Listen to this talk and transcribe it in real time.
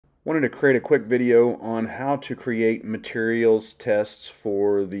Wanted to create a quick video on how to create materials tests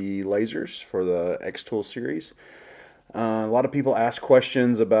for the lasers for the xTool series. A lot of people ask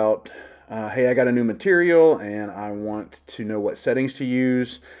questions about, hey, I got a new material and I want to know what settings to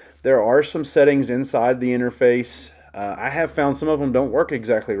use. There are some settings inside the interface. I have found some of them don't work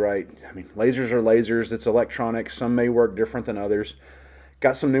exactly right. I mean, lasers are lasers, it's electronic, some may work different than others.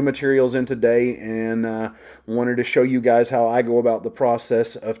 Got some new materials in today and wanted to show you guys how I go about the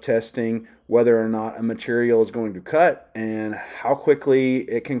process of testing whether or not a material is going to cut and how quickly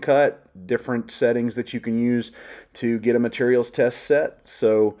it can cut, different settings that you can use to get a materials test set.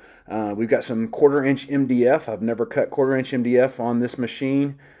 So we've got some 1/4 inch MDF. I've never cut 1/4 inch MDF on this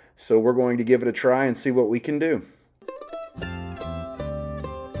machine, so we're going to give it a try and see what we can do.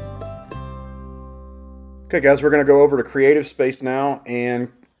 Okay guys, we're going to go over to Creative Space now and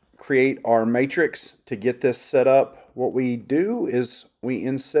create our matrix. To get this set up, what we do is we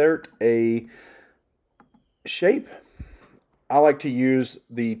insert a shape. I like to use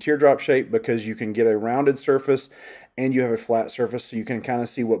the teardrop shape because you can get a rounded surface and you have a flat surface, so you can kind of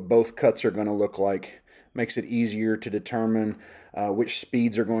see what both cuts are going to look like. Makes it easier to determine which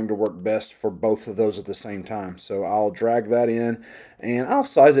speeds are going to work best for both of those at the same time. So I'll drag that in and I'll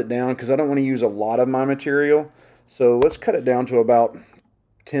size it down because I don't want to use a lot of my material. So let's cut it down to about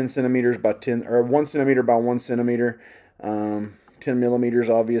 10 centimeters by 10, or 1 centimeter by 1 centimeter, 10 millimeters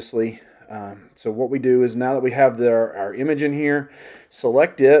obviously. So what we do is, now that we have our image in here,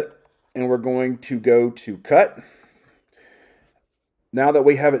 select it and we're going to go to cut. Now that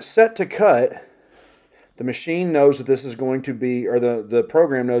we have it set to cut, the machine knows that this is going to be, or the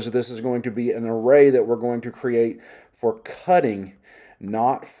program knows that this is going to be an array that we're going to create for cutting,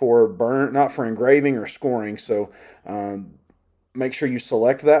 not for engraving or scoring. So make sure you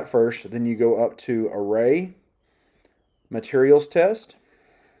select that first, then you go up to Array, Materials Test.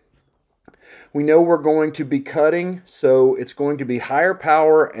 We know we're going to be cutting, so it's going to be higher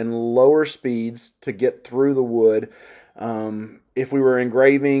power and lower speeds to get through the wood. If we were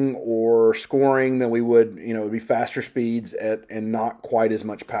engraving or scoring, then we would, it would be faster speeds and not quite as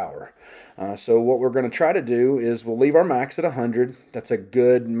much power. So what we're going to try to do is we'll leave our max at 100. That's a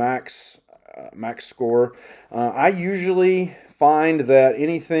good max score. I usually find that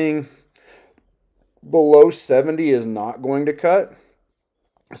anything below 70 is not going to cut.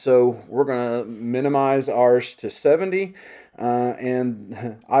 So we're going to minimize ours to 70.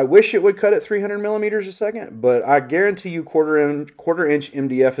 And I wish it would cut at 300 millimeters a second, but I guarantee you 1/4 inch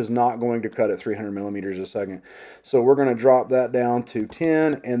MDF is not going to cut at 300 millimeters a second. So we're going to drop that down to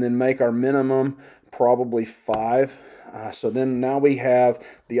 10 and then make our minimum probably 5. So then now we have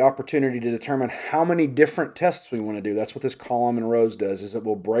the opportunity to determine how many different tests we want to do. That's what this column and rows does, is it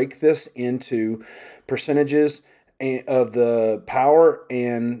will break this into percentages of the power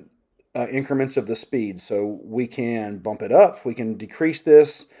and increments of the speed. So we can bump it up, we can decrease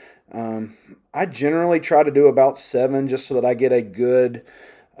this. I generally try to do about 7 just so that I get a good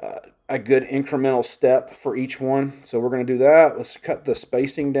incremental step for each one. So we're going to do that. Let's cut the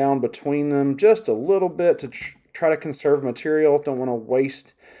spacing down between them just a little bit to try to conserve material. Don't want to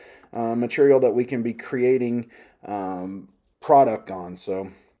waste material that we can be creating product on.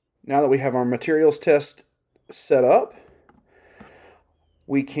 So now that we have our materials test set up,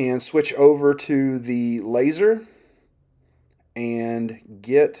 we can switch over to the laser and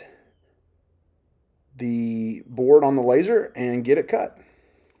get the board on the laser and get it cut.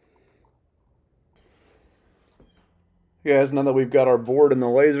 Guys, now that we've got our board in the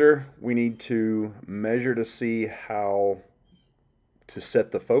laser, we need to measure to see how to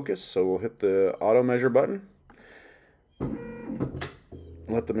set the focus. So we'll hit the auto measure button,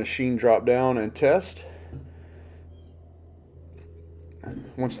 let the machine drop down and test.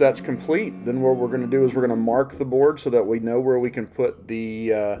 Once that's complete, then what we're going to do is we're going to mark the board so that we know where we can put the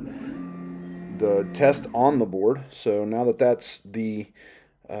test on the board. So now that that's the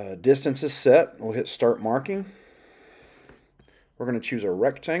distance is set, we'll hit start marking. We're going to choose a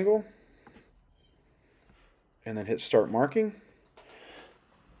rectangle and then hit start marking.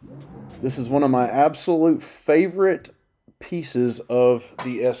 This is one of my absolute favorite pieces of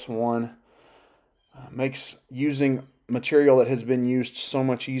the S1. Makes using material that has been used so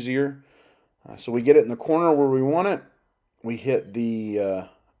much easier. So we get it in the corner where we want it. We hit the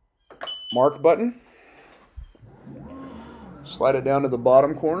mark button, slide it down to the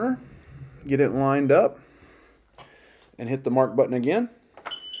bottom corner, get it lined up, and hit the mark button again.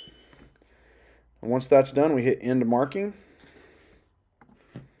 And once that's done, we hit end marking.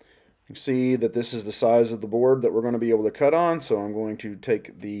 You can see that this is the size of the board that we're going to be able to cut on. So I'm going to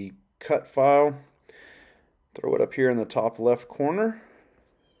take the cut file, throw it up here in the top left corner,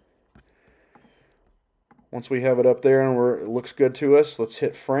 Once we have it up there and it looks good to us, let's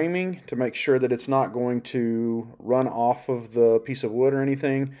hit framing to make sure that it's not going to run off of the piece of wood or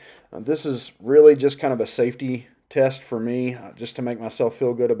anything. This is really just kind of a safety test for me, just to make myself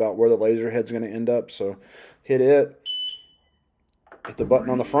feel good about where the laser head's going to end up. So hit it, hit the button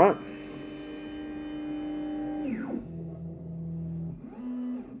on the front.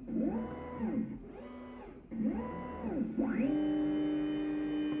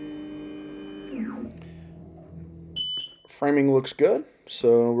 Framing looks good,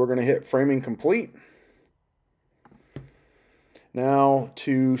 so we're going to hit framing complete. Now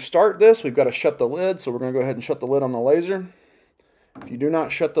to start this, we've got to shut the lid, so we're going to go ahead and shut the lid on the laser. If you do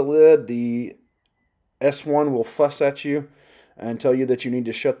not shut the lid, the S1 will fuss at you and tell you that you need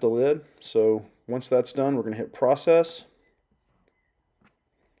to shut the lid. So once that's done, we're going to hit process,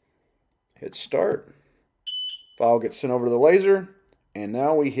 hit start, file gets sent over to the laser, and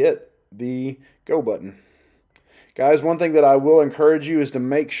now we hit the go button. Guys, one thing that I will encourage you is to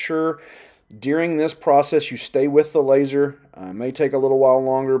make sure during this process you stay with the laser. It may take a little while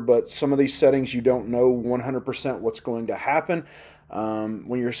longer, but some of these settings you don't know 100% what's going to happen.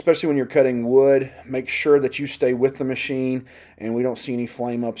 Especially when you're cutting wood, make sure that you stay with the machine and we don't see any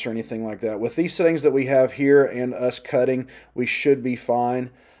flame ups or anything like that. With these settings that we have here and us cutting, we should be fine.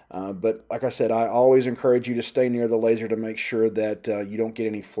 But like I said, I always encourage you to stay near the laser to make sure that you don't get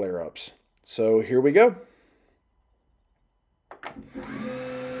any flare-ups. So here we go.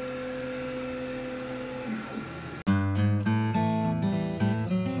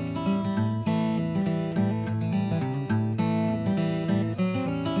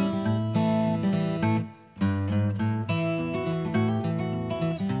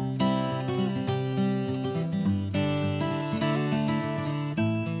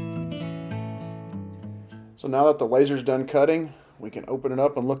 So now that the laser's done cutting, we can open it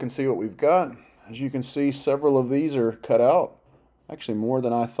up and look and see what we've got. As you can see, several of these are cut out. Actually, more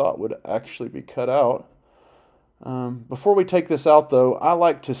than I thought would actually be cut out. Before we take this out, though, I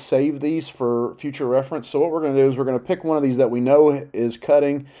like to save these for future reference. So what we're going to do is we're going to pick one of these that we know is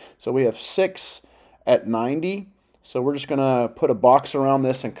cutting. So we have 6 at 90. So we're just going to put a box around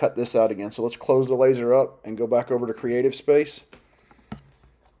this and cut this out again. So let's close the laser up and go back over to Creative Space.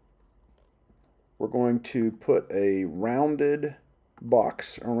 We're going to put a rounded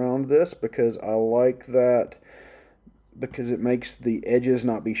box around this because I like that, because it makes the edges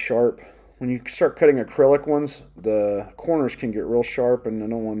not be sharp. When you start cutting acrylic ones, the corners can get real sharp, and I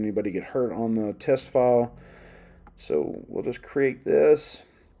don't want anybody to get hurt on the test file. So we'll just create this,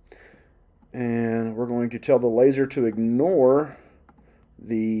 and we're going to tell the laser to ignore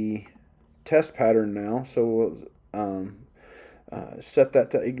the test pattern now. So we'll set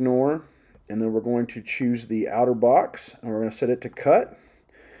that to ignore. And then we're going to choose the outer box, and we're going to set it to cut.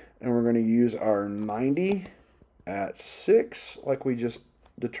 And we're going to use our 90 at 6, like we just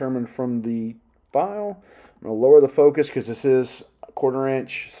determined from the file. I'm going to lower the focus because this is a 1/4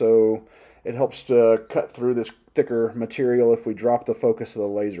 inch, so it helps to cut through this thicker material if we drop the focus of the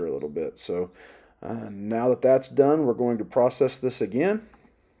laser a little bit. So now that that's done, we're going to process this again.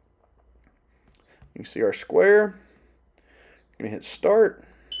 You can see our square. We're going to hit start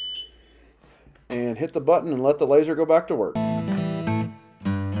and hit the button and let the laser go back to work.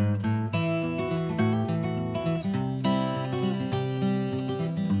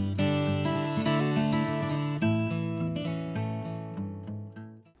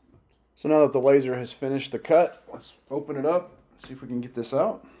 So now that the laser has finished the cut, let's open it up, see if we can get this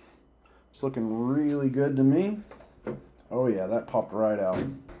out. It's looking really good to me. Oh yeah, that popped right out.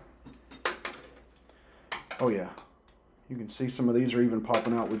 Oh yeah, you can see some of these are even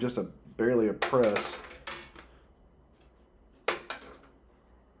popping out with just barely a press.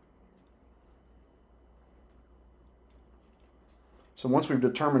 So once we've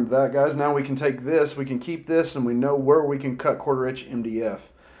determined that, guys, now we can take this, we can keep this, and we know where we can cut 1/4 inch MDF.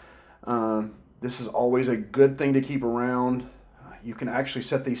 This is always a good thing to keep around. You can actually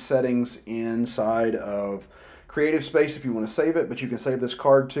set these settings inside of Creative Space if you want to save it, but you can save this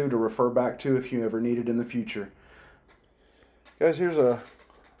card too to refer back to if you ever need it in the future. Guys, here's a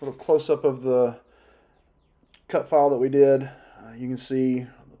little close-up of the cut file that we did. You can see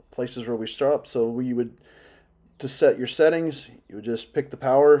places where we stopped. So to set your settings, you would just pick the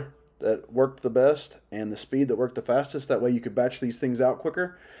power that worked the best and the speed that worked the fastest. That way you could batch these things out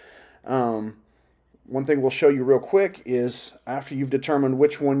quicker. One thing we'll show you real quick is after you've determined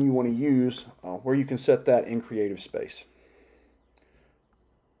which one you want to use, where you can set that in Creative Space.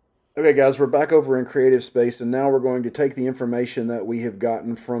 Okay guys, we're back over in Creative Space, and now we're going to take the information that we have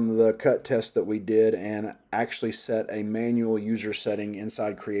gotten from the cut test that we did and actually set a manual user setting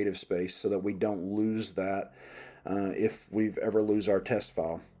inside Creative Space so that we don't lose that if we ever lose our test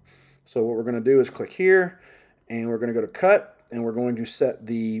file. So what we're going to do is click here, and we're going to go to cut, and we're going to set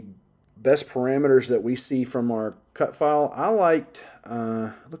the best parameters that we see from our cut file. I liked,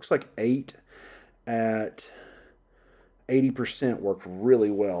 looks like 8 at 80% worked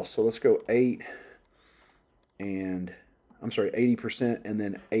really well. So let's go 8 and, I'm sorry, 80% and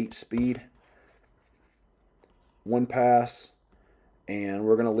then 8 speed. 1 pass, and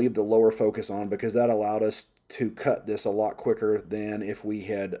we're going to leave the lower focus on because that allowed us to cut this a lot quicker than if we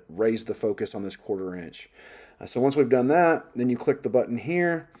had raised the focus on this 1/4 inch. So once we've done that, then you click the button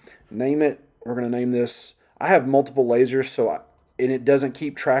here, name it. We're going to name this, I have multiple lasers, so and it doesn't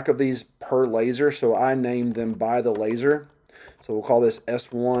keep track of these per laser, so I named them by the laser. So we'll call this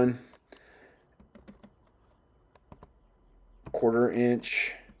S1 1/4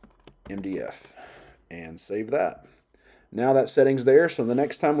 inch MDF and save that. Now that setting's there, so the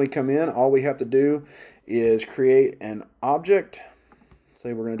next time we come in, all we have to do is create an object.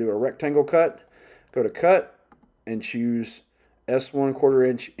 Say we're going to do a rectangle cut. Go to cut and choose S1 1/4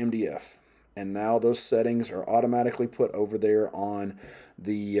 inch MDF. And now those settings are automatically put over there on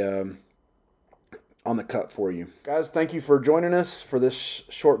the cut for you. Guys, thank you for joining us for this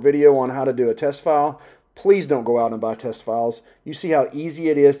short video on how to do a test file. Please don't go out and buy test files. You see how easy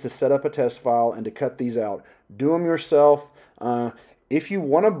it is to set up a test file and to cut these out. Do them yourself. If you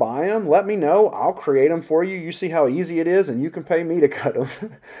want to buy them, let me know. I'll create them for you. You see how easy it is, and you can pay me to cut them.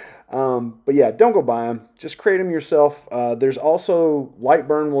 But yeah, don't go buy them. Just create them yourself. There's also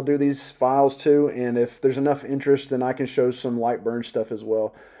Lightburn will do these files too, and if there's enough interest, then I can show some Lightburn stuff as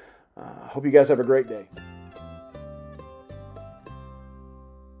well. Hope you guys have a great day.